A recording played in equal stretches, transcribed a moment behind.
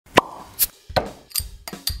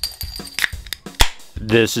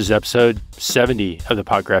This is episode 70 of the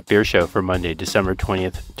Podcraft Beer Show for Monday, December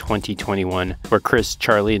 20th, 2021, where Chris,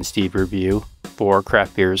 Charlie, and Steve review 4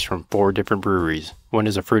 craft beers from 4 different breweries. One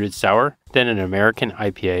is a fruited sour, then an American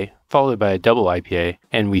IPA, followed by a double IPA,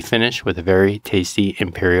 and we finish with a very tasty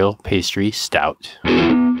Imperial Pastry Stout.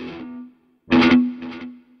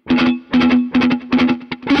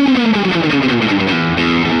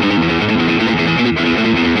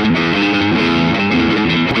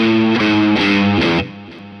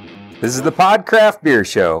 This is the Podcraft Beer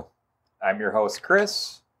Show. I'm your host,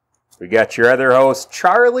 Chris. We got your other host,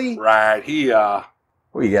 Charlie. Right here.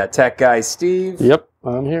 We got tech guy, Steve. Yep,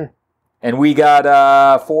 I'm here. And we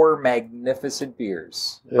got 4 magnificent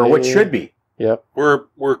beers. Or what should be. Yep.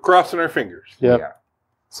 We're crossing our fingers. Yep. Yeah.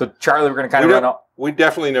 So, Charlie, we're going to kind of run all... We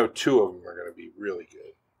definitely know 2 of them are going to be really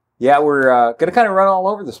good. Yeah, we're going to kind of run all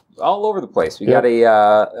over the place. We got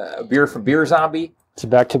a beer from Beer Zombie. It's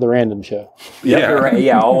back to the random show.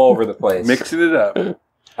 Yeah, all over the place. Mixing it up.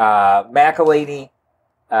 McElhaney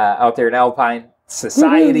out there in Alpine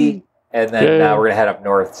Society. And then we're going to head up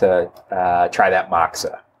north to try that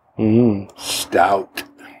Moxa. Stout.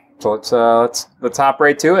 So let's hop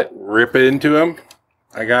right to it. Rip it into him.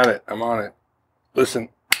 I got it. I'm on it. Listen.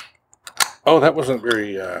 Oh, that wasn't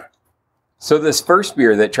very... So this first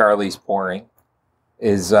beer that Charlie's pouring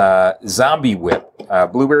is Zombie Whip,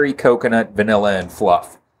 blueberry, coconut, vanilla, and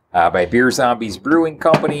fluff by Beer Zombies Brewing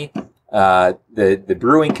Company. The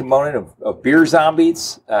brewing component of Beer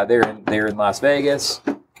Zombies. They're in Las Vegas.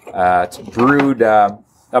 It's brewed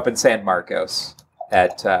up in San Marcos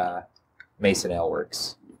at Mason Ale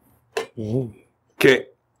Works. Okay.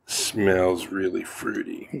 Smells really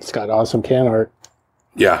fruity. It's got awesome can art.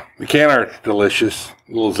 Yeah. The can art's delicious.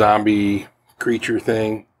 Little zombie creature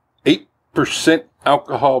thing. 8%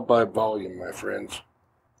 alcohol by volume, my friends.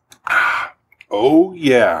 Oh,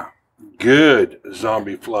 yeah. Good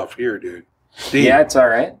zombie fluff here, dude. Steve. Yeah, it's all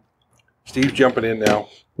right. Steve's jumping in now.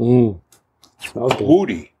 Smells good.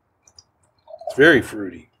 Fruity. It's very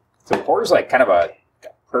fruity. So it pours like kind of a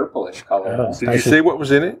purplish color. Yeah. Did you say what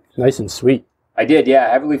was in it? Nice and sweet. I did, yeah.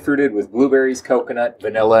 Heavily fruited with blueberries, coconut,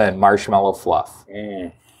 vanilla, and marshmallow fluff.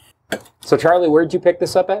 So, Charlie, where did you pick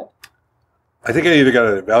this up at? I think I either got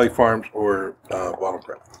it at Valley Farms or Bottom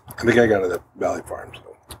Craft. I think I got it at Valley Farms,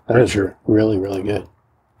 though. That is really, really good.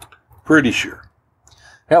 Pretty sure.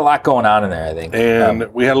 Got a lot going on in there, I think. And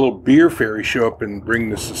we had a little beer fairy show up and bring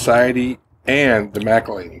the Society and the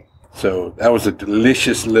McElhaney. So that was a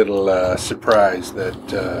delicious little surprise that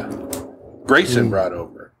Grayson brought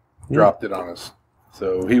over. Dropped it on us.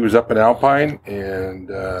 So he was up in Alpine, and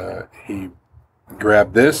he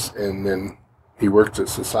grabbed this, and then he works at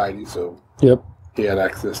Society, so he had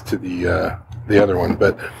access to the other one.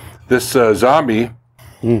 But this zombie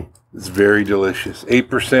is very delicious.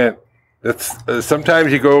 8%. That's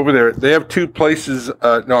sometimes you go over there. They have 2 places.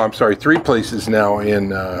 3 places now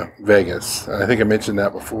in Vegas. I think I mentioned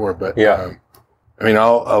that before. But I mean, a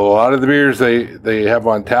lot of the beers they have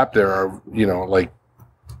on tap there are like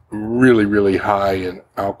really, really high in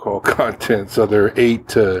alcohol content. So they're 8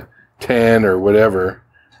 to 10 or whatever,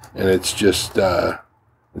 and it's just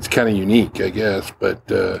it's kind of unique, I guess.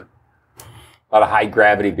 But a lot of high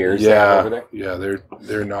gravity beers over there. Yeah,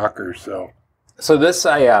 they're knockers. So this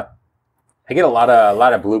I get a lot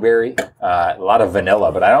of blueberry, a lot of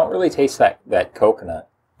vanilla, but I don't really taste that coconut.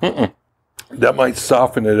 That might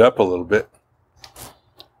soften it up a little bit.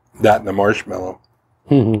 That and the marshmallow.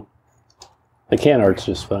 The can art's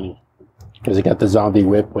just funny because it got the zombie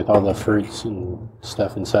whip with all the fruits and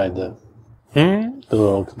stuff inside the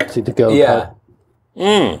little to-go cup.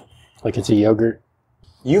 Like it's a yogurt.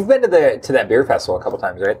 You've been to that beer festival a couple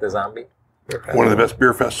times, right? The Zombie Beer Festival. One of the best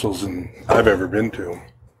beer festivals I've ever been to.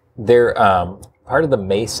 They're part of the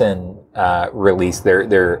Mason release.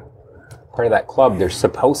 They're part of that club. They're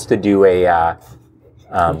supposed to do a.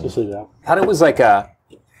 Thought it was like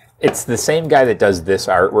it's the same guy that does this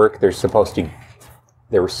artwork. There was supposed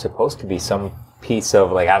to be some piece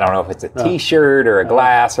of I don't know if it's a T-shirt or a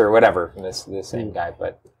glass or whatever from this same guy,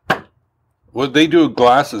 but. Well, they do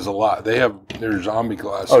glasses a lot. They have their zombie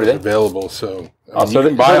glasses available, so so you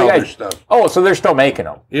can buy all their stuff. Oh, so they're still making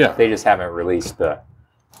them. Yeah, they just haven't released the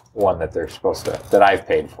one that they're supposed to that I've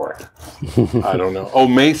paid for. I don't know. Oh,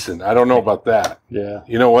 Mason, I don't know about that. Yeah,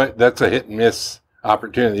 you know what? That's a hit and miss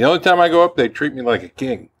opportunity. The only time I go up, they treat me like a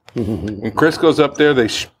king. When Chris goes up there, they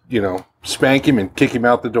spank him and kick him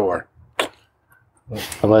out the door.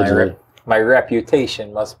 Allegedly. My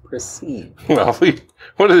reputation must precede. Well, we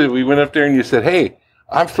went up there and you said, hey,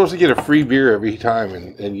 I'm supposed to get a free beer every time.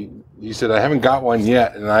 And you said, I haven't got one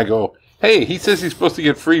yet. And I go, Hey, he says he's supposed to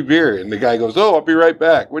get free beer, and the guy goes, "Oh, I'll be right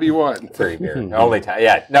back. What do you want?" Free beer. Only time.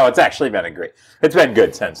 Yeah. No, it's actually been It's been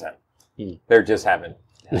good since then. They're just haven't.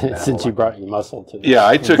 Since you brought your muscle to this. Yeah,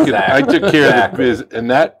 I took it. I took care of the biz, and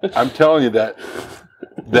that I'm telling you that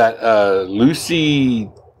Lucy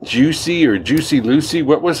Juicy or Juicy Lucy,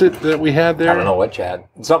 what was it that we had there? I don't know what you had.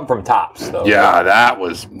 Something from Tops, though. Yeah, that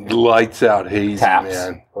was lights out hazy, Taps.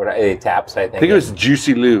 man. Taps, I think. I think it was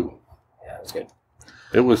Juicy Lou. Yeah, it was good.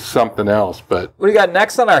 It was something else, but What do you got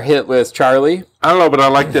next on our hit list, Charlie? I don't know, but I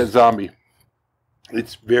like that zombie.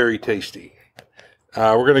 It's very tasty.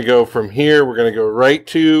 We're going to go from here. We're going to go right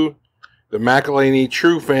to the McElhaney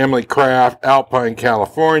True Family Craft, Alpine,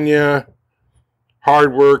 California.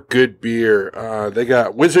 Hard work, good beer. They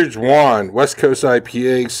got Wizard's Wand, West Coast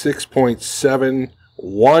IPA,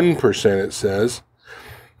 6.71%, it says.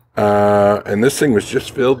 And this thing was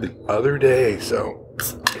just filled the other day, so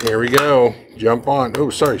here we go. Jump on.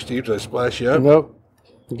 Oh, sorry, Steve, did I splash you up? Nope.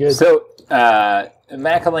 Good. So,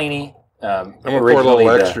 McElhaney, I'm going to pour a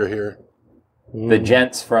little extra here. The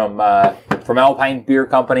gents from Alpine Beer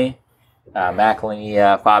Company,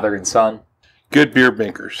 McElhaney, father and son. Good beer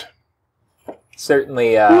makers.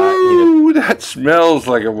 Certainly, Ooh, that smells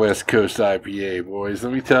like a West Coast IPA, boys.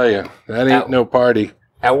 Let me tell you, that ain't no party.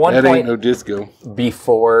 At one that point, ain't no disco.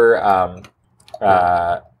 Before,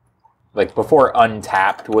 before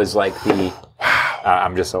Untapped was like the.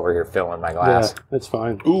 I'm just over here filling my glass. Yeah, that's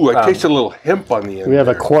fine. Ooh, I taste a little hemp on the end. We have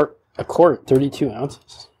there. a quart, 32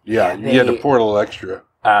 ounces. Yeah, you had to pour a little extra.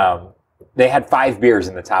 They had 5 beers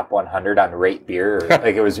in the top 100 on Rate Beer.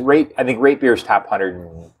 Like it was Rate. I think Rate Beer's top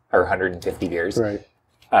 100 or 150 beers. Right.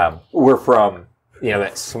 We're from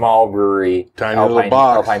that small brewery, Tiny little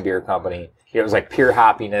box. Alpine Beer Company. It was like Pure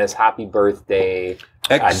Hoppiness, Happy Birthday,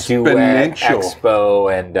 Exponential. Duet,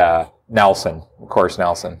 Expo, and Nelson, of course,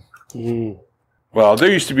 Nelson. Mm. Well,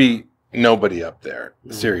 there used to be nobody up there,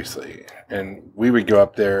 seriously, and we would go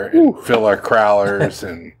up there and fill our crowlers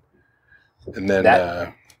and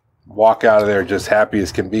then walk out of there just happy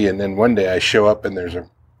as can be. And then one day I show up and there's a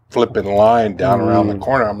flipping line down around the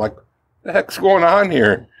corner. I'm like, the heck's going on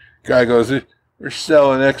here? Guy goes, we're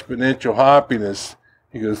selling Exponential Hoppiness.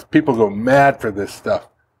 He goes, people go mad for this stuff.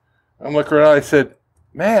 I'm looking around. I said,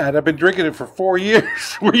 mad? I've been drinking it for 4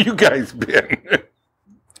 years. Where you guys been?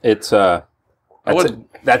 It's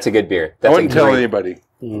that's a good beer. I wouldn't tell anybody.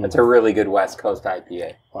 That's a really good West Coast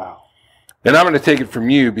IPA. Wow. And I'm going to take it from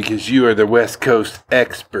you because you are the West Coast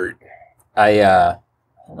expert. I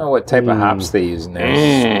don't know what type of hops they use in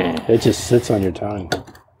there. It just sits on your tongue.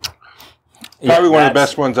 Probably one of the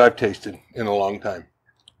best ones I've tasted in a long time.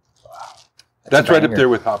 That's right up there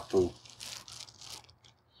with Hop Foo.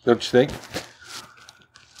 Don't you think?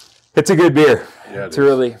 It's a good beer. Yeah, it's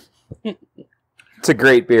a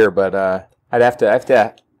great beer, but I'd have to They have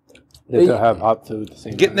to have hot food at the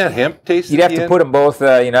same Getting time. that hemp taste. You'd have to put them both.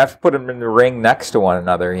 Have to put them in the ring next to one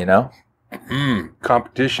another.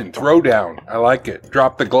 Competition throwdown. I like it.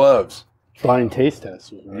 Drop the gloves. Blind taste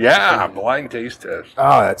test. Yeah, blind taste test.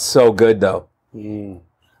 Oh, that's so good though. Mm.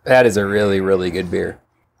 That is a really, really good beer.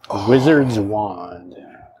 Wizard's Wand.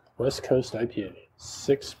 West Coast IPA.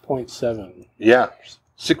 6.7. Yeah,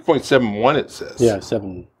 6.71 it says. Yeah,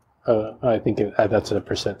 7. I think that's a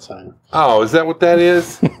percent sign. Oh, is that what that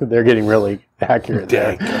is? They're getting really accurate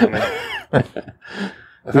there. I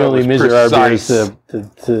We only measure our beers to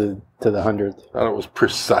the hundredth. I thought it was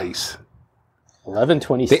precise.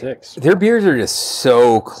 11:26. Their beers are just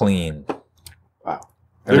so clean. Wow.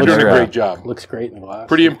 They're doing a great job. Looks great in the glass.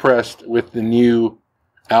 Pretty impressed with the new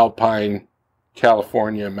Alpine,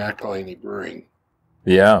 California McElhaney Brewing.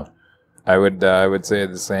 Yeah, I would say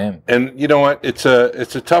the same. And you know what? It's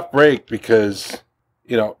a tough break because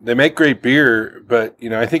they make great beer, but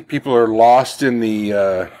I think people are lost in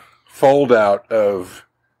the fold out of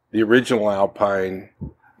the original Alpine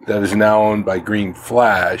that is now owned by Green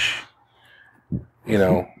Flash.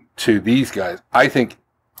 To these guys, I think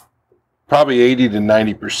probably 80 to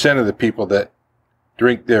 90% of the people that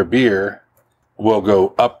drink their beer will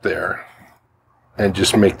go up there and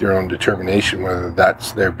just make their own determination whether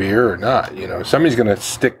that's their beer or not. Somebody's going to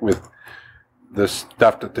stick with the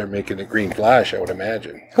stuff that they're making at Green Flash, I would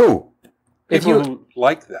imagine. Who? People who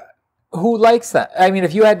like that. Who likes that? I mean,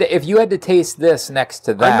 if you had to taste this next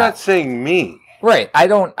to that. I'm not saying me. Right. I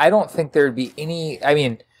don't think there'd be any. I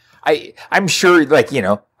mean, I'm sure,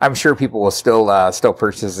 I'm sure people will still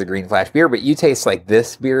purchase the Green Flash beer, but you taste like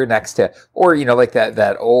this beer next to, or like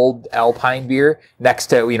that old Alpine beer next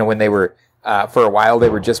to, when they were for a while they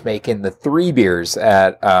were just making the 3 beers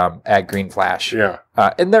at Green Flash. Yeah.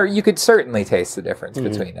 And there you could certainly taste the difference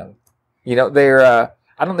between them. They're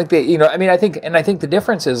I don't think they, you know, I mean, I think the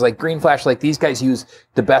difference is like Green Flash, like these guys use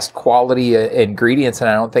the best quality ingredients, and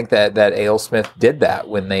I don't think that AleSmith did that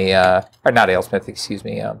when they, or not AleSmith, excuse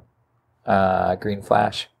me, Green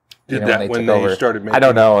Flash. Did that when they started making? I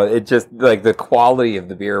don't know. It just like the quality of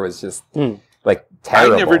the beer was just like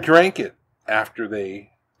terrible. I never drank it after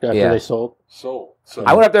they sold. So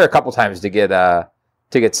I went up there a couple times to get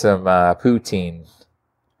some poutine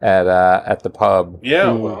at the pub.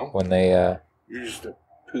 Yeah, well, when they you're just a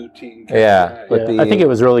poutine. But I think it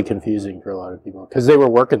was really confusing for a lot of people because they were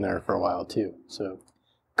working there for a while too. So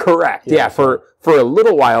correct. Yeah, for a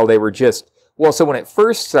little while they were just so when it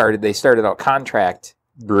first started, they started out contract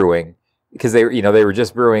brewing because they were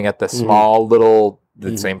just brewing at the small little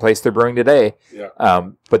the same place they're brewing today. Yeah.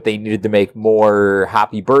 But they needed to make more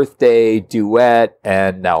Happy Birthday, Duet,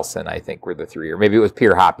 and Nelson, I think were the three, or maybe it was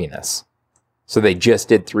Pure Hoppiness. So they just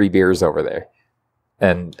did 3 beers over there,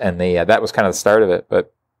 and they that was kind of the start of it.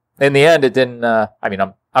 But in the end, it didn't. I mean,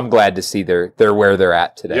 I'm glad to see they're where they're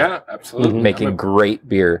at today. Yeah, absolutely. Making great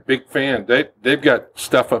beer. Big fan. They've got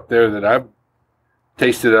stuff up there that I've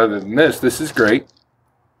tasted other than this. This is great.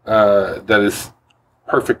 That is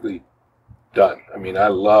perfectly done. I mean, I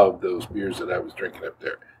love those beers that I was drinking up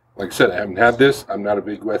there. Like I said, I haven't had this. I'm not a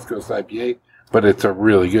big West Coast IPA, but it's a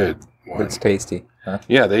really good one. It's tasty. Huh?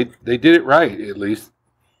 Yeah, they did it right, at least.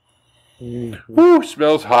 Woo,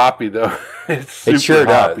 smells hoppy, though. It's super it sure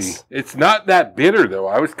hoppy. does. It's not that bitter, though.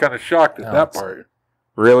 I was kind of shocked at that part.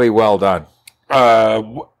 Really well done.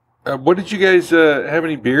 What did you guys have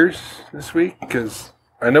any beers this week? Because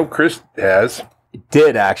I know Chris has.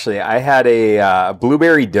 Did actually. I had a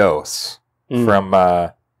blueberry dose from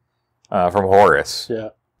Horace. Yeah.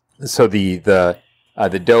 So the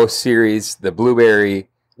dose series, the blueberry.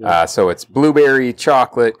 Yeah. So it's blueberry,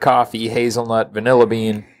 chocolate, coffee, hazelnut, vanilla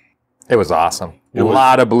bean. It was awesome. A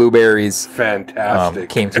lot of blueberries. Fantastic.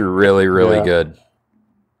 Came through really, really good.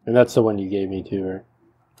 And that's the one you gave me too, right?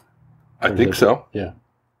 I think so. Yeah.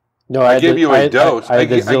 No, I gave you a dose. I had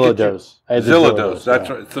the Zilla dose. Zilla dose. That's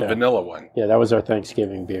right. It's the vanilla one. Yeah, that was our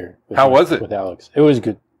Thanksgiving beer. How was it? With Alex. It was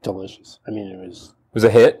good. Delicious. I mean, it was... It was a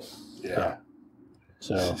hit? Yeah.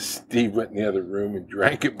 So Steve went in the other room and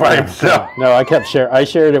drank it by himself. No, I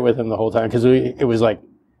shared it with him the whole time because it was like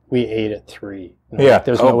we ate at 3. Yeah. Like,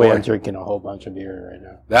 there's no way I'm drinking a whole bunch of beer right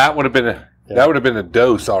now. That would have been a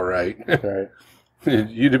dose, all right. Right.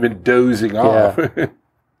 You'd have been dozing off.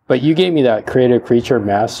 But you gave me that Creative Creature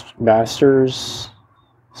Masters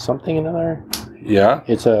something another. Yeah.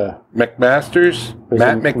 It's a McMasters,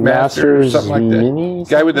 Matt McMasters, something like that. Mini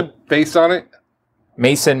guy with the face on it.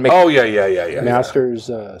 Mason. Oh yeah. Masters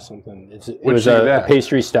something. It was a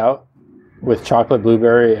pastry stout with chocolate,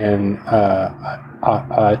 blueberry, and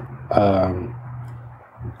acai.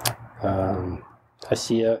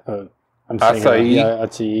 Acai.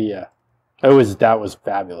 Yeah. That was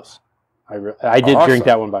fabulous. I did drink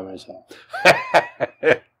that one by myself.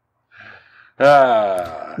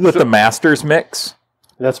 With the Masters mix?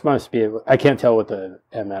 That must be. I can't tell what the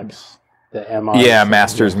MX, the MI. Yeah,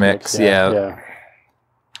 Masters mix. Yeah.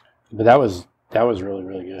 But that was really,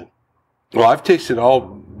 really good. Well, I've tasted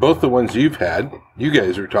both the ones you've had. You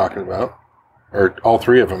guys are talking about, or all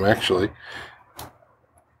 3 of them actually.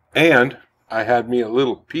 And I had me a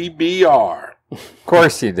little PBR. Of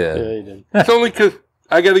course you did. Yeah, you did. It's only because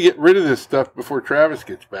I got to get rid of this stuff before Travis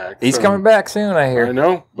gets back. He's coming back soon, I hear. I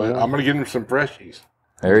know, but I'm going to get him some freshies.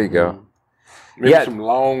 There you go. Maybe some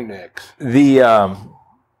long necks. That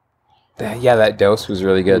dose was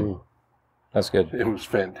really good. That's good. It was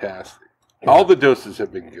fantastic. All the doses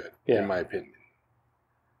have been good, in my opinion.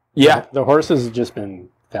 Yeah. The horses have just been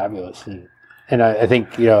fabulous. And I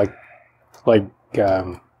think, like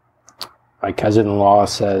my cousin-in-law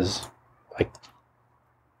says, like,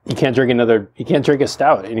 you can't drink a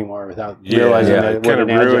stout anymore without realizing that it kind of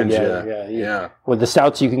ruins you. Yeah. Well, the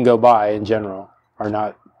stouts you can go buy in general are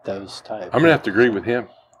not those types. I'm going to have to agree with him.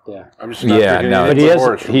 Yeah. I'm just not drinking anything but but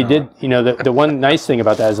horse. He did, the one nice thing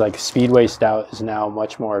about that is like Speedway Stout is now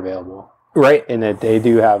much more available. Right. And that they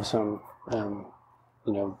do have some,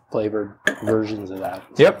 flavored versions of that.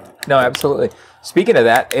 Yep. No, absolutely. Speaking of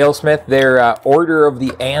that, AleSmith, their Order of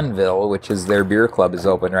the Anvil, which is their beer club, is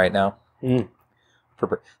open right now.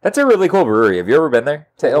 That's a really cool brewery. Have you ever been there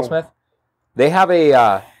to AleSmith? They have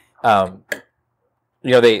a,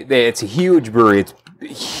 it's a huge brewery. It's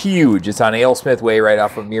huge. It's on AleSmith Way right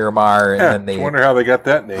off of Miramar. And then I wonder how they got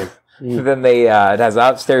that name. Then they it has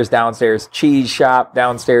upstairs, downstairs, cheese shop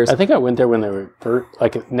downstairs. I think I went there when they were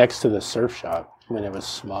next to the surf shop when it was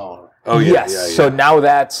smaller. Oh yeah, yes. Yeah. So now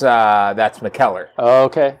that's McKellar. Oh,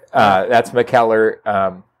 okay. That's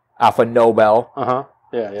McKellar off of Nobel.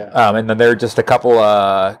 Yeah, yeah. And then they're just a couple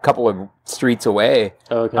of streets away.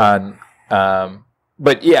 Oh, okay.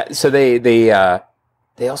 But yeah, so they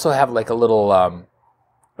also have like a little what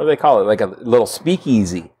do they call it? Like a little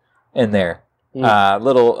speakeasy in there.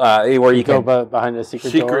 Where you go can behind the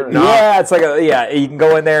secret door. knock. Yeah, it's like you can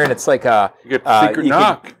go in there and it's like You get the secret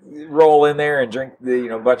knock. can roll in there and drink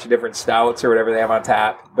a bunch of different stouts or whatever they have on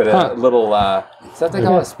tap. But a little is that they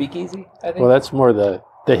call it a speakeasy? I think. Well, that's more the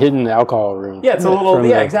hidden alcohol room. Yeah, it's a little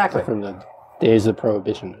exactly from the days of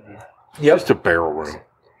Prohibition. Yep. Just a barrel room.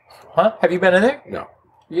 Huh? Have you been in there? No.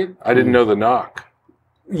 I didn't know the knock.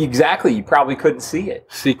 Exactly. You probably couldn't see it.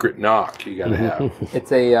 Secret knock you got to have.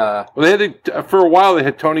 It's a. Well, they had for a while. They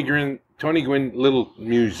had Tony Gwynn little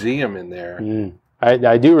museum in there.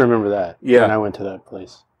 I do remember that. Yeah. When I went to that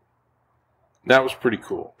place. That was pretty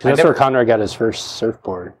cool. That's where Conrad got his first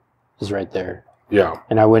surfboard. Is right there. Yeah.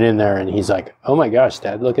 And I went in there, and he's like, "Oh my gosh,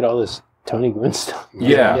 Dad, look at all this Tony Gwynn stuff."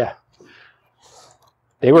 Yeah. Yeah.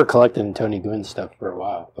 They were collecting Tony Gwynn stuff for a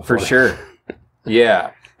while. For sure.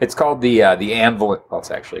 Yeah. It's called the Anvil. Well,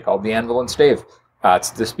 it's actually called the Anvil and Stave. It's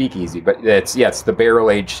the speakeasy, but it's the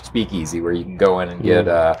barrel aged speakeasy where you can go in and get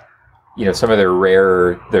some of their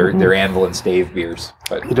rare their Anvil and Stave beers.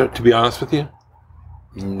 But to be honest with you,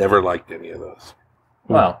 never liked any of those.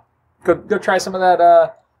 Well, go try some of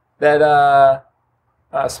that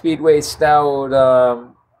Speedway Stout.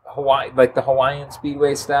 The Hawaiian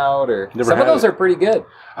Speedway Stout, or Never some of had those it. are pretty good.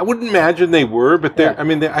 I wouldn't imagine they were, but Yeah.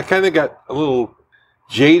 I kind of got a little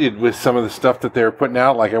jaded with some of the stuff that they were putting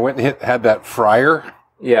out. Like I went and had that fryer.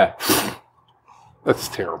 Yeah, That's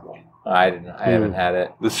terrible. I haven't had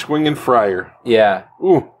it. The swinging fryer. Yeah,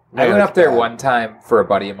 Ooh, I man, went up that's there bad. one time for a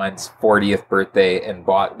buddy of mine's 40th birthday and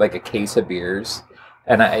bought like a case of beers,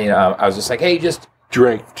 and I was just like, hey, just.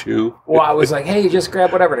 Drank two. Well, I was like, hey, just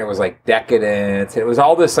grab whatever. And it was like decadent. It was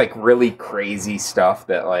all this like really crazy stuff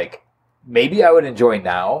that like maybe I would enjoy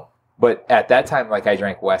now. But at that time, like I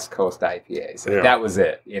drank West Coast IPAs. Like, Yeah. That was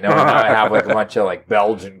it. And now I have like a bunch of like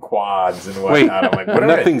Belgian quads and whatnot. Wait, I'm like, what am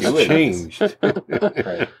I nothing's doing with this? changed.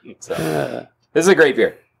 Right. So, this is a great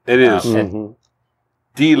beer. It is. Mhm.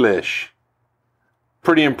 Delish.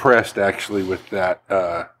 Pretty impressed actually with that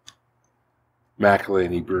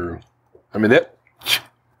McElhaney brew. I mean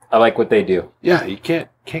I like what they do. yeah, you can't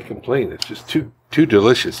complain. It's just too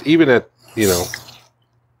delicious. Even at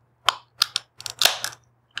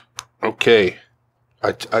Okay,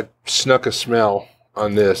 I snuck a smell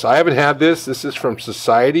on this. I haven't had this. This is from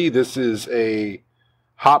Society. This is a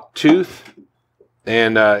hop tooth,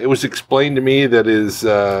 and it was explained to me that is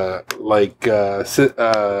the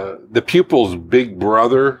pupil's big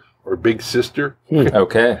brother or big sister,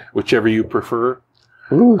 Okay. whichever you prefer.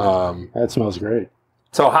 Ooh, Um, that smells great.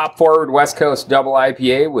 So hop forward West Coast double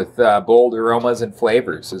IPA with bold aromas and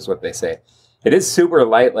flavors is what they say. It is super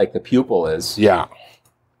light like the pupil is. yeah,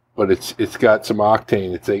 but it's got some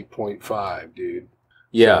octane. It's 8.5, dude.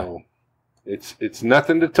 Yeah. So it's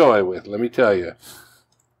nothing to toy with. Let me tell you. It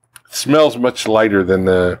smells much lighter than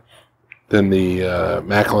the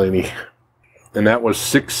McElhaney, and that was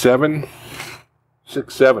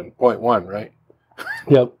 6.7, right?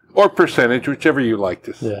 Yep. Or percentage, whichever you like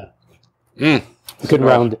to. Yeah. Mm. We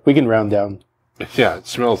can round down. Yeah, it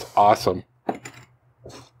smells awesome.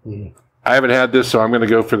 Mm. I haven't had this, so I'm going to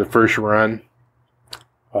go for the first run.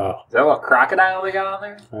 Wow. Is that what crocodile they got on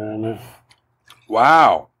there? I don't know.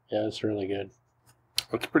 Wow, Yeah, it's really good.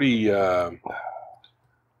 that's pretty.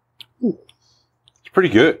 It's pretty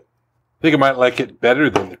good. I think I might like it better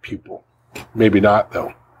than the pupil. Maybe not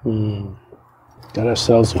though. Got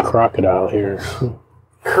ourselves a crocodile here.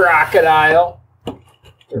 Crocodile.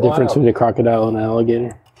 The difference between a crocodile and an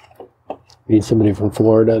alligator. Need somebody from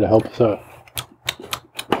Florida to help us out.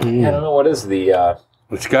 I don't know what is the.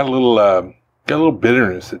 It's got a little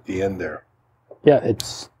bitterness at the end there. Yeah,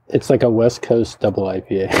 it's like a West Coast double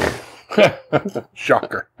IPA.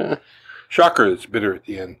 Shocker. Shocker, it's bitter at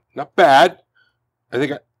the end. Not bad. I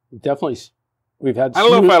think Definitely, we've had. I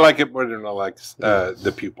don't know if I like it more than I like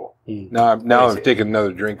the pupil. Now I'm taking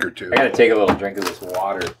another drink or two. I gotta take a little drink of this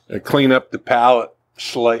water. Clean up the palate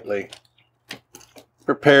slightly.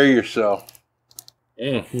 Prepare yourself.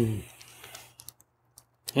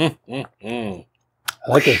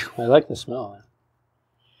 I like the smell.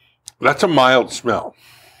 That's a mild smell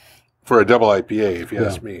for a double IPA, if you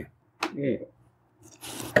ask me.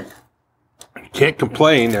 Can't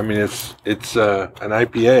complain. I mean, it's an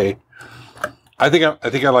IPA. I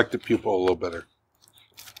think I like the pupil a little better.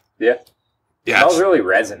 Yeah. Yeah, It smells really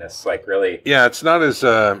resinous, like really. yeah. It's not as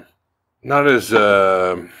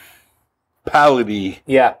palatey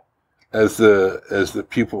Yeah. as the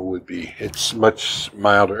pupil would be. It's much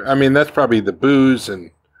milder. I mean, that's probably the booze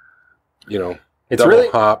and It's double really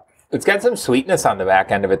hop. It's got some sweetness on the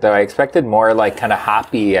back end of it, though. I expected more like kind of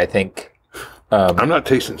hoppy. I think. I'm not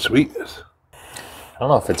tasting sweetness. I don't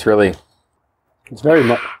know if it's really. It's very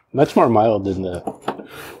much more mild than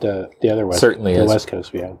the other West. Certainly the is. West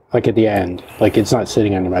Coast we have. Like at the end, like it's not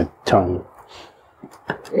sitting under my tongue.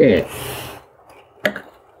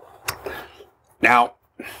 Now,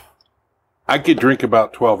 I could drink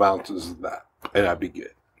about 12 ounces of that, and I'd be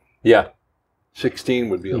good. Yeah. 16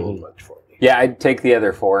 would be a little much for me. Yeah, I'd take the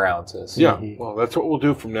other 4 ounces. Yeah, well, that's what we'll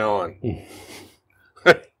do from now on.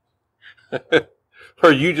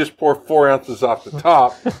 Or you just pour 4 ounces off the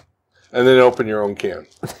top, and then open your own can.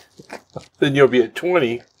 Then you'll be at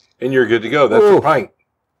 20, and you're good to go. That's a pint.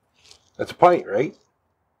 That's a pint, right?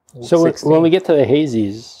 So when we get to the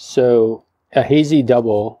hazies, so a hazy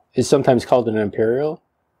double is sometimes called an Imperial,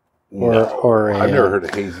 or I've never heard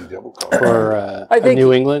a hazy double called. or I a think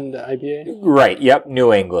New England IPA. Right. Yep.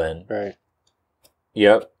 New England. Right.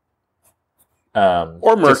 Yep.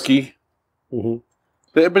 Or murky.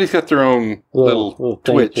 Everybody's got their own little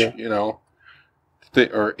twitch,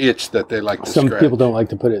 thing, or itch that they like to Some scratch. people don't like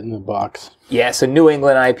to put it in the box. Yeah, so New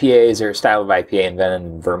England IPAs are a style of IPA invented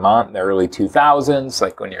in Vermont in the early 2000s.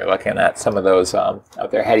 Like when you're looking at some of those out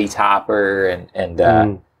there, Heady Topper, and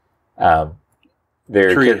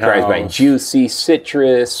they're characterized by juicy,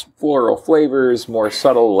 citrus, floral flavors, more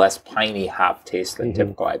subtle, less piney hop taste than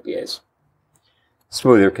typical IPAs.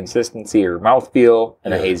 Smoother consistency or mouthfeel,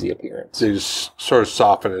 and a hazy appearance. They just sort of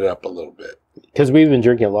soften it up a little bit. Because we've been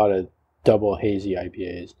drinking a lot of double hazy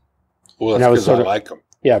IPAs. Well, that's because I like them.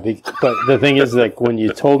 Yeah, but the thing is, like, when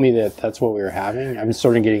you told me that that's what we were having, I'm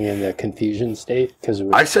sort of getting in the confusion state.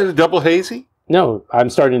 I said a double hazy? No, I'm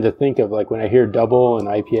starting to think of, like, when I hear double and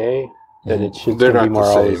IPA, that it should be more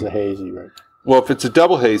always a hazy, right? Well, if it's a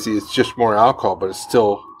double hazy, it's just more alcohol, but it's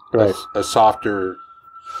still a softer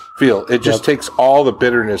feel. It just takes all the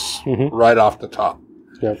bitterness right off the top.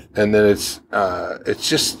 Yep. And then it's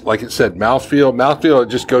just, like it said, mouthfeel. Mouthfeel, it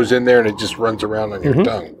just goes in there and it just runs around on your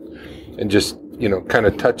tongue. And just, kind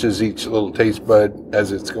of touches each little taste bud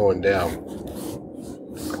as it's going down.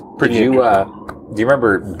 Do you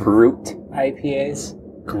remember Brute IPAs?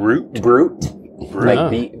 Brute? Like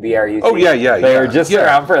B-R-U-T? Oh, yeah. They were just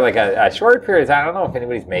around for like a short period of time. I don't know if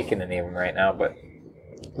anybody's making any of them right now, but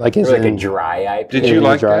like a dry IPA. Did you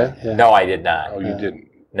like that? Yeah. No, I did not. Oh, you didn't?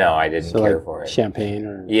 No, I didn't care for it. Champagne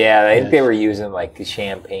or... Yeah, I think they were using like the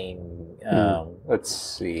champagne. Let's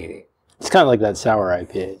see. It's kind of like that sour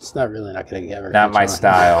IPA. It's not going to ever... Not my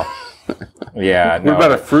style. Yeah. What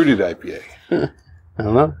about a fruited IPA? I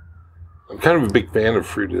don't know. I'm kind of a big fan of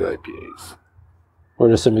fruited IPAs. What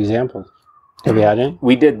are some examples? Have you had any?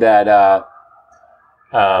 We did that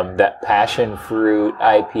passion fruit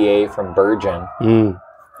IPA from Virgin.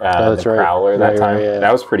 That's the Crowler that time. Right, yeah.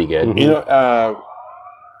 That was pretty good.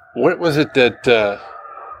 What was it that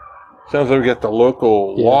sounds like we got the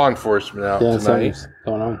local law enforcement out tonight something's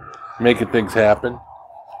going on. making things happen.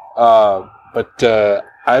 But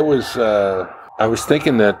I was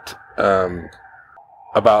thinking that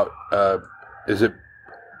about is it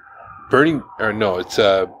burning or no? It's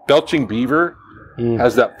Belching Beaver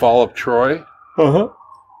has that Fall of Troy.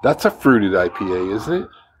 That's a fruited IPA, isn't it?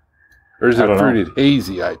 Or is it a fruited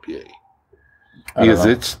hazy IPA? Because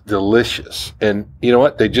it's delicious. And you know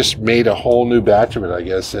what? They just made a whole new batch of it, I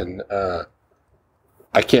guess, and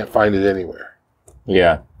I can't find it anywhere.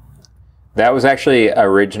 Yeah. That was actually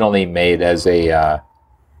originally made as a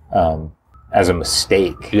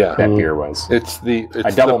mistake. Yeah. That beer was. It's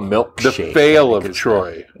a double milkshake. The Fail of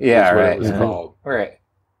Troy. Yeah, is what right. it was called. Right.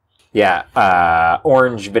 Yeah.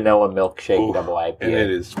 Orange vanilla milkshake double IPA. And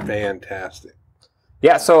it is fantastic.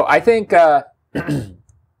 Yeah, so I think,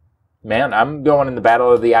 man, I'm going in the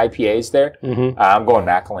battle of the IPAs there. I'm going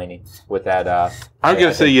McElhaney with that. I'm going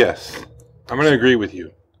to say yes. I'm going to agree with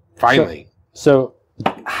you. Finally. So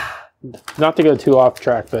not to go too off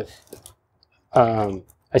track, but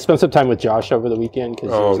I spent some time with Josh over the weekend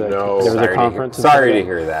because there was a conference. Sorry to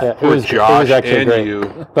hear that. Yeah, it was actually and great.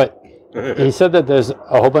 you. But he said that there's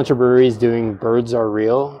a whole bunch of breweries doing Birds Are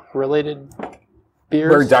Real related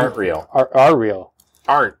beers. Birds aren't real. Are real.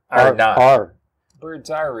 Are not. Are. Birds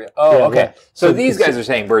are real. Oh, Yeah, okay. yeah. So these guys are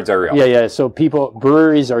saying birds are real. Yeah. So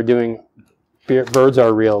breweries are doing Birds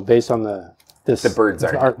Are Real based on the birds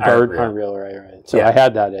aren't real, right. So I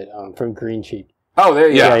had that from Green Cheek. Oh, there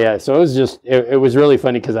you go. Yeah. So it was just it was really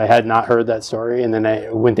funny because I had not heard that story, and then I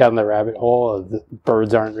went down the rabbit hole of the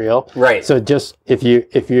birds aren't real. Right. So just if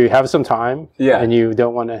you have some time, and you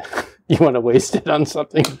don't want to You want to waste it on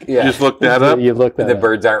something? Yeah. Just look that up. You look that The up.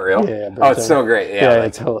 birds aren't real. Yeah, Oh, it's so great. Yeah,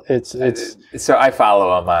 it's so I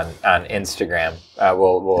follow him on Instagram.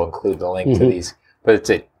 We'll include the link to these. But it's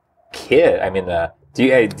a kid. I mean,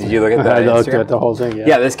 did you look at the I looked Instagram? at the whole thing. Yeah.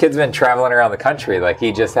 Yeah, this kid's been traveling around the country. Like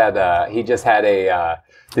he just had a.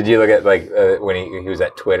 Did you look at when he was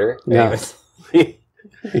at Twitter? No.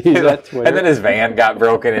 He's at Twitter. And then his van got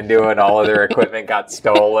broken into, and all of their equipment got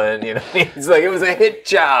stolen. You know, he's like, it was a hit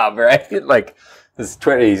job, right? Like this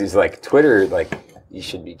Twitter. He's like, Twitter, like you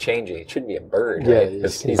should be changing. It shouldn't be a bird, Yeah, right?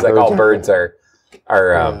 He's like, all birds are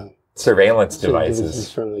surveillance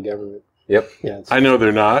devices from the government. Yep. Yeah. I know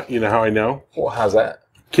they're not. You know how I know? Well, how's that?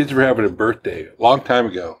 Kids were having a birthday a long time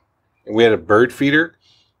ago, and we had a bird feeder,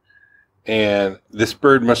 and this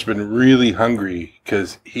bird must have been really hungry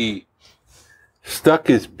because he stuck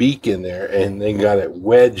his beak in there and then got it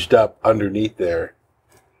wedged up underneath there.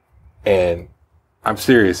 And I'm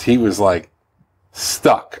serious, he was like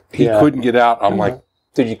stuck. He couldn't get out. I'm like,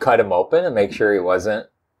 Did you cut him open and make sure he wasn't?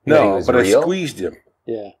 no, but real? I squeezed him.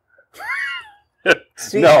 Yeah.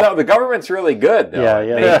 See, no, the government's really good. Though,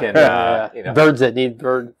 making, you know. Birds that need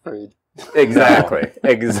bird food. Exactly.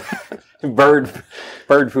 Bird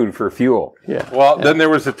food for fuel. Yeah. Well, then there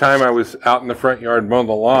was a time I was out in the front yard mowing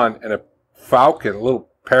the lawn, and a falcon, a little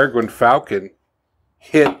peregrine falcon,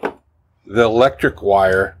 hit the electric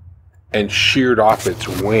wire and sheared off its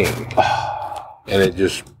wing. And it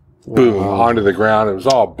just, boom, onto the ground. It was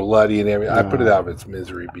all bloody and everything. I put it out of its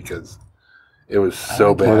misery because it was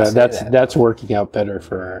so bad. Well, that's working out better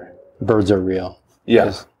for birds are real.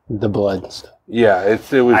 Yeah. The blood and stuff. Yeah,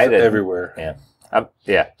 it was everywhere. Yeah.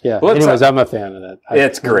 Yeah. Yeah. Well, anyways, I'm a fan of that.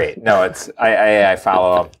 It's great. No, I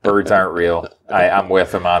follow them. Birds aren't real. I'm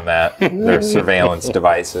with them on that. They're surveillance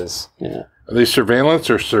devices. Yeah. Are they surveillance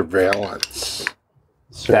or surveillance?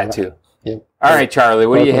 That too. Yep. All right, Charlie,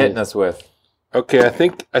 what are you hitting us with? Okay, I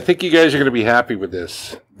think you guys are going to be happy with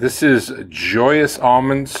this. This is Joyous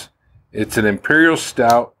Almonds. It's an Imperial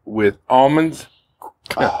Stout with almonds.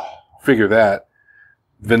 Figure that.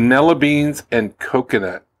 Vanilla beans and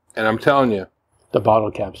coconut. And I'm telling you. The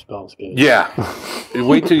bottle cap smells good. Yeah.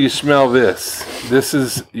 Wait till you smell this. This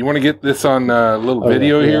is, you want to get this on a little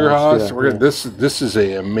video here, Haas? This is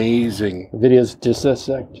a amazing The video's just a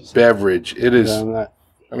sec. beverage. It is. I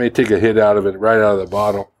may take a hit out of it right out of the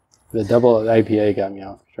bottle. The double IPA got me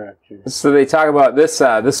off track. So they talk about this.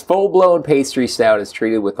 This full-blown pastry stout is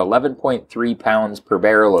treated with 11.3 pounds per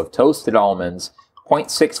barrel of toasted almonds,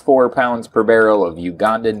 0.64 pounds per barrel of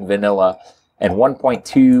Ugandan vanilla, and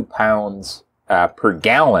 1.2 pounds per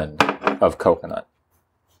gallon of coconut.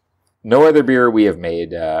 No other beer we have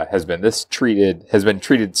made has been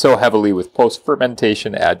treated so heavily with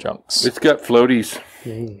post-fermentation adjuncts. It's got floaties.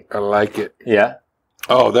 I like it. Yeah.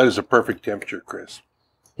 Oh, that is a perfect temperature, Chris.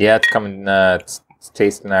 Yeah, it's coming. It's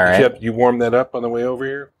tasting all right. You warmed that up on the way over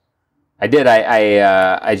here? I did.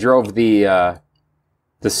 I drove the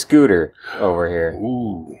scooter over here.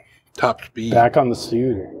 Ooh, top speed. Back on the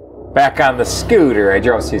scooter. Back on the scooter. I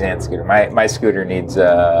drove Suzanne's scooter. My scooter needs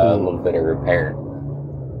a little bit of repair.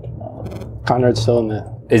 Conrad's still in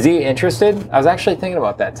the... Is he interested? I was actually thinking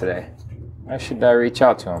about that today. I should reach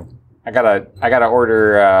out to him. I gotta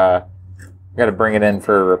order. I gotta bring it in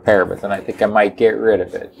for a repair, but then I think I might get rid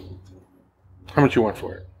of it. How much you want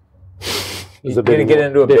for it? He's gonna get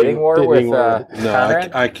into a bidding war with No,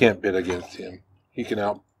 Conrad? I can't bid against him. He can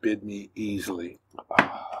outbid me easily.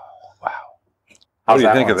 Wow. What do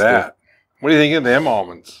you think of that? What do you think of them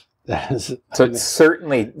almonds? So it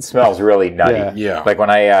certainly smells really nutty. Yeah. Like when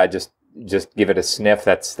I just give it a sniff,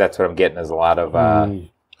 that's what I'm getting is a lot of.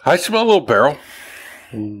 I smell a little barrel.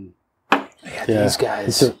 These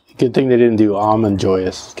guys. It's a good thing they didn't do almond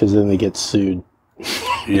joyous, because then they get sued.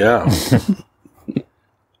 Yeah.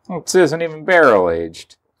 It isn't even barrel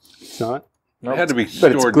aged. It's not? It had to be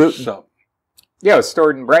But it's stored in gluten. something. Yeah, it was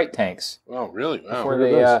stored in bright tanks. Oh, really? Wow. Before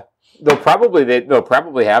they'll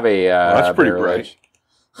probably have a. That's pretty barrel bright. aged.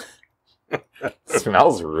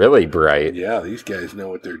 Smells really bright. Yeah, these guys know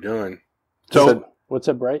what they're doing. So, what's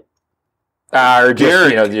a bright? Or just,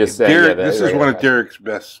 Derek, Derek, this is one of Derek's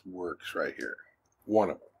best works right here. One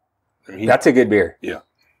of them. I mean, That's a good beer.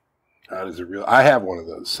 that is a real. I have one of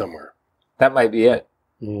those somewhere. That might be it.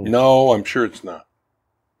 No, I'm sure it's not.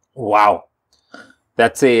 Wow,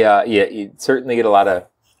 that's a you certainly get a lot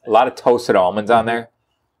of toasted almonds on there.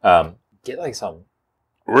 Get like some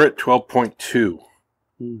We're at 12.2.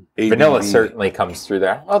 vanilla. ABV. Certainly comes through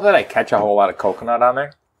there. Oh, did I catch a whole lot of coconut on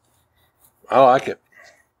there? I like it.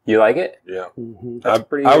 You like it? Yeah. That's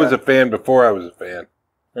pretty. I was a fan before I was a fan.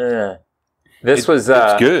 Yeah. This It's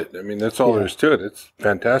good. I mean, that's all there is to it. It's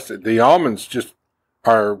fantastic. The almonds just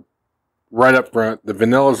are right up front. The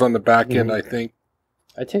vanilla's on the back end, I think.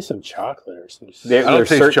 I taste some chocolate or something. There, I don't there's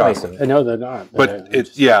taste certainly chocolate. some. I know they're not. But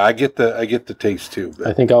it's I get the taste too. But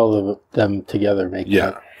I think all of them together make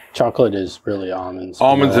yeah. Chocolate is really almonds.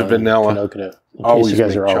 Almonds and vanilla. Coconut. In Always case you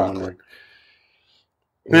guys make are all chocolate. wondering.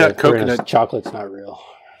 Yeah, coconut. Chocolate's not real.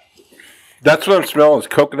 That's what I'm smelling is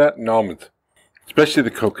coconut and almonds, especially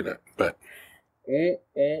the coconut. But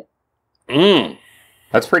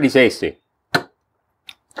That's pretty tasty.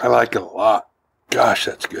 I like it a lot. Gosh,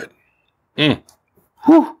 that's good. Whew.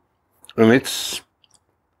 And it's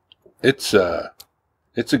a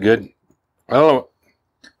good. I don't know.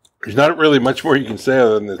 There's not really much more you can say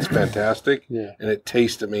other than it's fantastic. Yeah. And it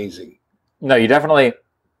tastes amazing. No, you definitely.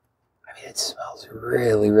 I mean, it smells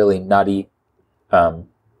really, really nutty.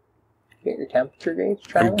 Get your temperature gauge,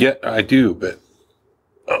 Charlie? I do, but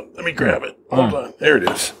let me grab it. Hold on. There it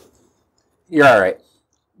is. You're all right.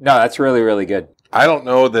 No, that's really, really good. I don't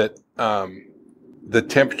know that the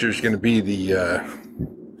temperature is going to be the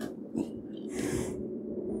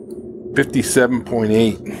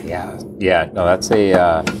 57.8. Yeah. No, that's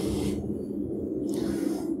a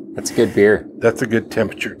good beer. That's a good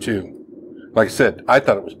temperature too. Like I said, I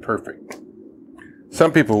thought it was perfect.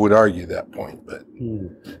 Some people would argue that point, but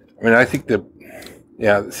I mean, I think let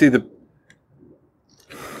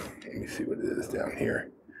me see what it is down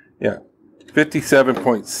here. Yeah,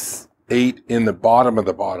 57.8 in the bottom of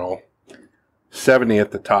the bottle, 70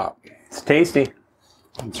 at the top. It's tasty.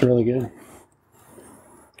 It's really good.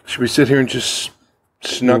 Should we sit here and just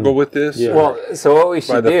snuggle with this? Yeah. Well, so what we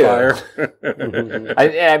should By the do? fire.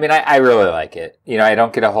 I mean, I really like it. You know, I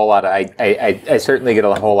don't get a whole lot of. I certainly get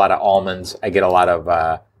a whole lot of almonds. I get a lot of.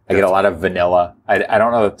 I get a lot of vanilla. I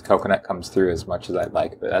don't know if the coconut comes through as much as I'd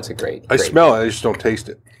like, but that's a great. I smell it. I just don't taste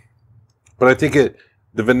it. But I think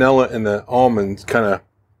the vanilla and the almonds kind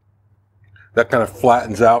of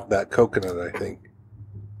flattens out that coconut. I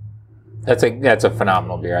think that's a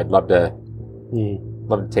phenomenal beer. I'd love to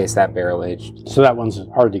taste that barrel aged. So that one's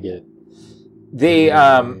hard to get. They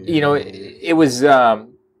it was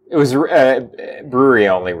brewery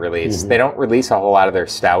only release. They don't release a whole lot of their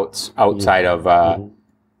stouts outside of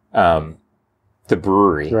the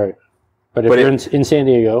brewery. Right. But if you're in San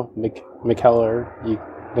Diego, McKellar,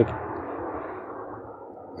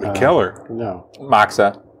 McKellar. No.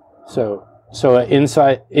 Moxa. So in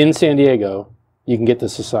San Diego, you can get the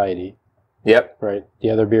Society. Yep. Right. The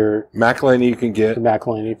other beer, McElhaney you can get. the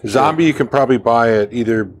McElhaney. For Zombie you can probably buy at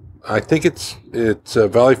either. I think it's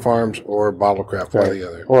Valley Farms or Bottle Craft, one or the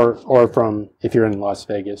other. Or from if you're in Las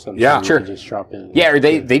Vegas. I'm Yeah, sure. You sure. can just drop in. Yeah, or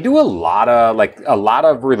they do a lot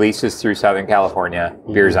of releases through Southern California.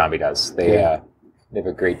 Beer Zombie does. They have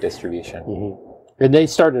a great distribution. And they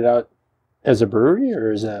started out as a brewery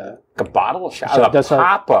or as a bottle shop, So a that's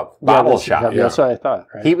pop-up bottle shop. That's what I thought.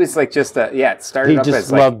 Right? He was like just it started He up just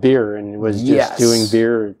as loved beer and was just doing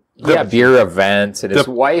beer. beer events, and his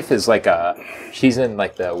wife is she's in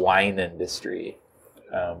the wine industry.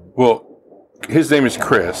 Well, his name is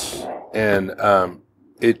Chris, and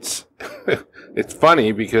it's it's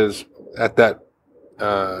funny because at that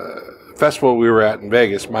festival we were at in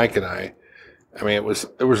Vegas, Mike and I mean,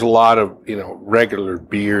 there was a lot of regular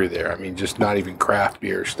beer there. I mean, just not even craft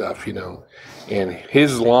beer stuff, And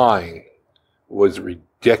his line was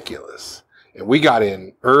ridiculous. And we got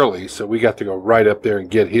in early, so we got to go right up there and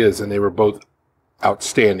get his, and they were both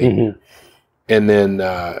outstanding. And then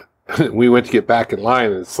we went to get back in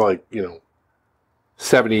line, and it's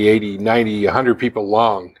 70, 80, 90, 100 people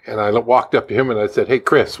long. And I walked up to him and I said, "Hey,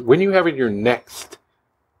 Chris, when are you having your next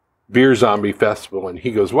Beer Zombie Festival?" And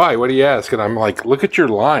he goes, "Why? What do you ask?" And I'm like, "Look at your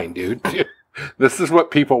line, dude. This is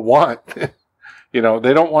what people want." They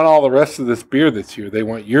don't want all the rest of this beer that's here. They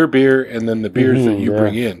want your beer and then the beers that you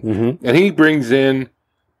bring in. And he brings in,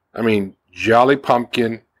 I mean, Jolly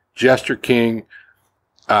Pumpkin, Jester King,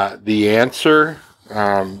 The Answer,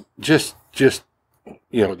 just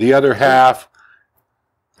the other half,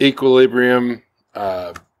 Equilibrium,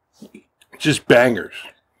 just bangers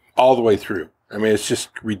all the way through. I mean, it's just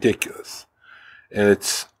ridiculous. And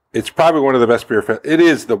it's probably one of the best beer festivals. It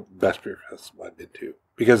is the best beer festival I've been to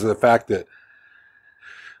because of the fact that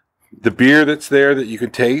the beer that's there that you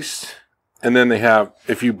can taste, and then they have,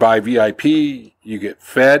 if you buy VIP, you get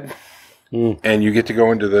fed, and you get to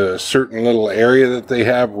go into the certain little area that they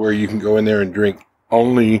have where you can go in there and drink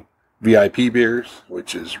only VIP beers,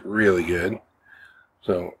 which is really good.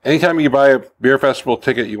 So anytime you buy a beer festival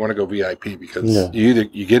ticket, you want to go VIP because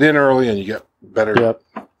you get in early and you get better. Yep,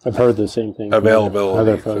 I've heard the same thing. Availability.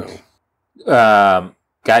 Other folks. So.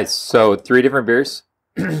 Guys, so 3 different beers.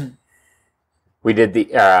 We did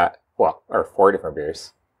or 4 different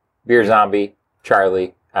beers. Beer Zombie,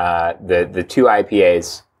 Charlie, the two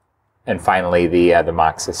IPAs, and finally the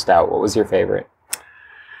Moxa Stout. What was your favorite?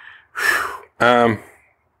 I'm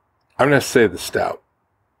going to say the stout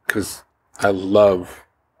because I love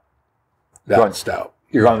that stout.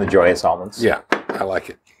 You're going the Joyous Almonds? Yeah, I like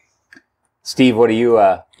it. Steve, what do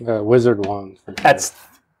you... Wizard one. That's...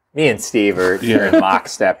 Me and Steve are in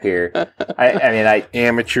lockstep here.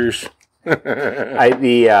 Amateurs.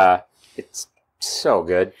 It's so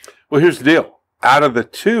good. Well, here's the deal. Out of the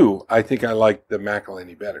two, I think I like the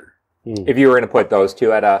McElhaney better. If you were going to put those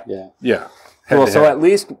two at a... Yeah. Well, so at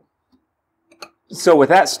least... So with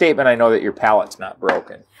that statement, I know that your palate's not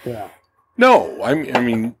broken. Yeah. No, I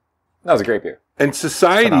mean... That was a great beer. And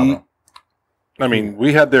Society... Phenomenal. I mean,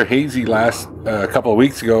 we had their hazy last couple of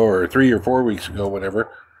weeks ago, or 3 or 4 weeks ago, whatever.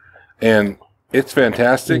 And it's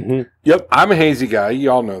fantastic. Mm-hmm. Yep. I'm a hazy guy. You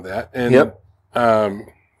all know that. And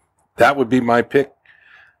that would be my pick.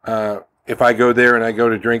 If I go there and I go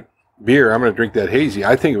to drink beer, I'm going to drink that hazy.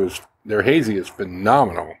 I think their hazy is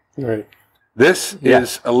phenomenal. Right. This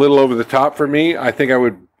is a little over the top for me. I think I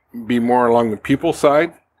would be more along the pupil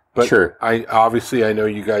side. But sure. I know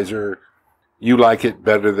you guys you like it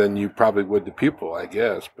better than you probably would the pupil, I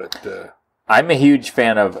guess. But I'm a huge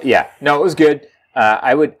fan of, no, it was good.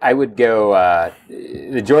 I would go,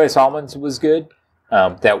 the Joyous Almonds was good.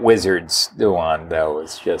 That Wizard's the one, though,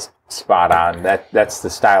 was just spot on. That's the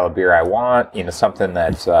style of beer I want. Something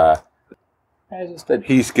that's,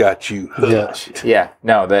 he's got you hooked. Yeah,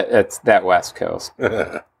 no, that's that West Coast.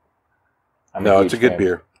 No, it's a good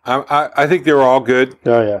beer. I think they were all good.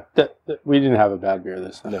 Oh yeah, we didn't have a bad beer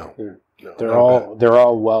this time. No, they're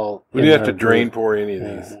all well. We didn't have to drain pour any of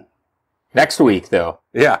these. Next week, though.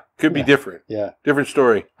 Yeah, could be different. Yeah, different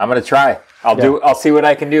story. I'm gonna try. I'll see what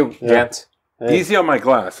I can do, gents. Hey. Easy on my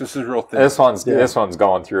glass. This is real thin. This one's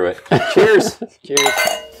going through it. Cheers. Cheers.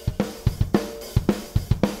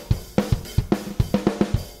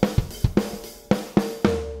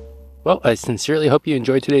 Well, I sincerely hope you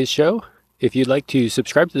enjoyed today's show. If you'd like to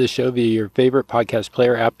subscribe to the show via your favorite podcast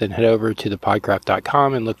player app, then head over to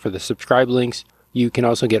thepodcraft.com and look for the subscribe links. You can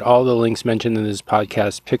also get all the links mentioned in this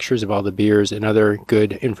podcast, pictures of all the beers, and other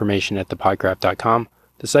good information at thepodcraft.com.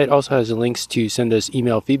 The site also has links to send us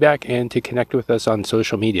email feedback and to connect with us on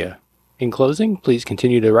social media. In closing, please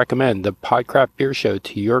continue to recommend the Podcraft Beer Show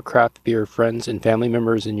to your craft beer friends and family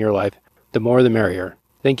members in your life. The more the merrier.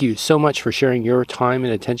 Thank you so much for sharing your time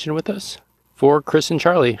and attention with us. For Chris and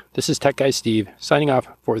Charlie, this is Tech Guy Steve, signing off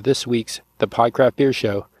for this week's The Podcraft Beer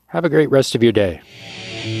Show. Have a great rest of your day.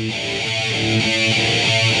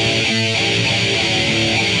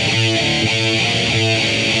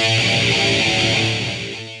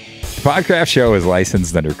 The Podcraft Show is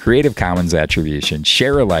licensed under Creative Commons Attribution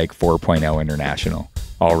Share Alike 4.0 International.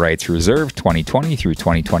 All rights reserved 2020 through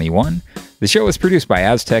 2021. The show is produced by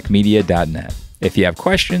AztecMedia.net. If you have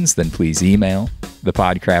questions, then please email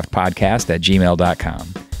thepodcraftpodcast@gmail.com.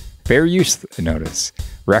 Fair use notice.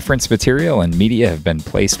 Reference material and media have been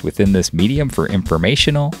placed within this medium for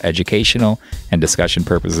informational, educational, and discussion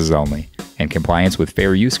purposes only, in compliance with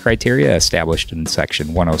fair use criteria established in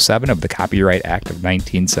Section 107 of the Copyright Act of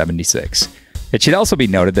 1976. It should also be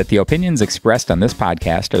noted that the opinions expressed on this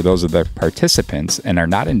podcast are those of the participants and are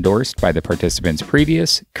not endorsed by the participants'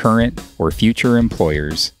 previous, current, or future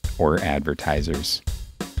employers or advertisers.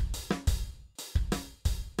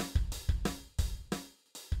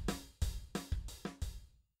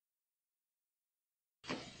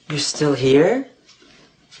 You're still here?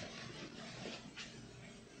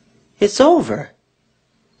 It's over.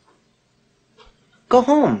 Go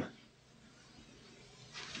home.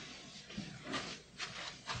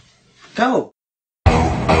 Go.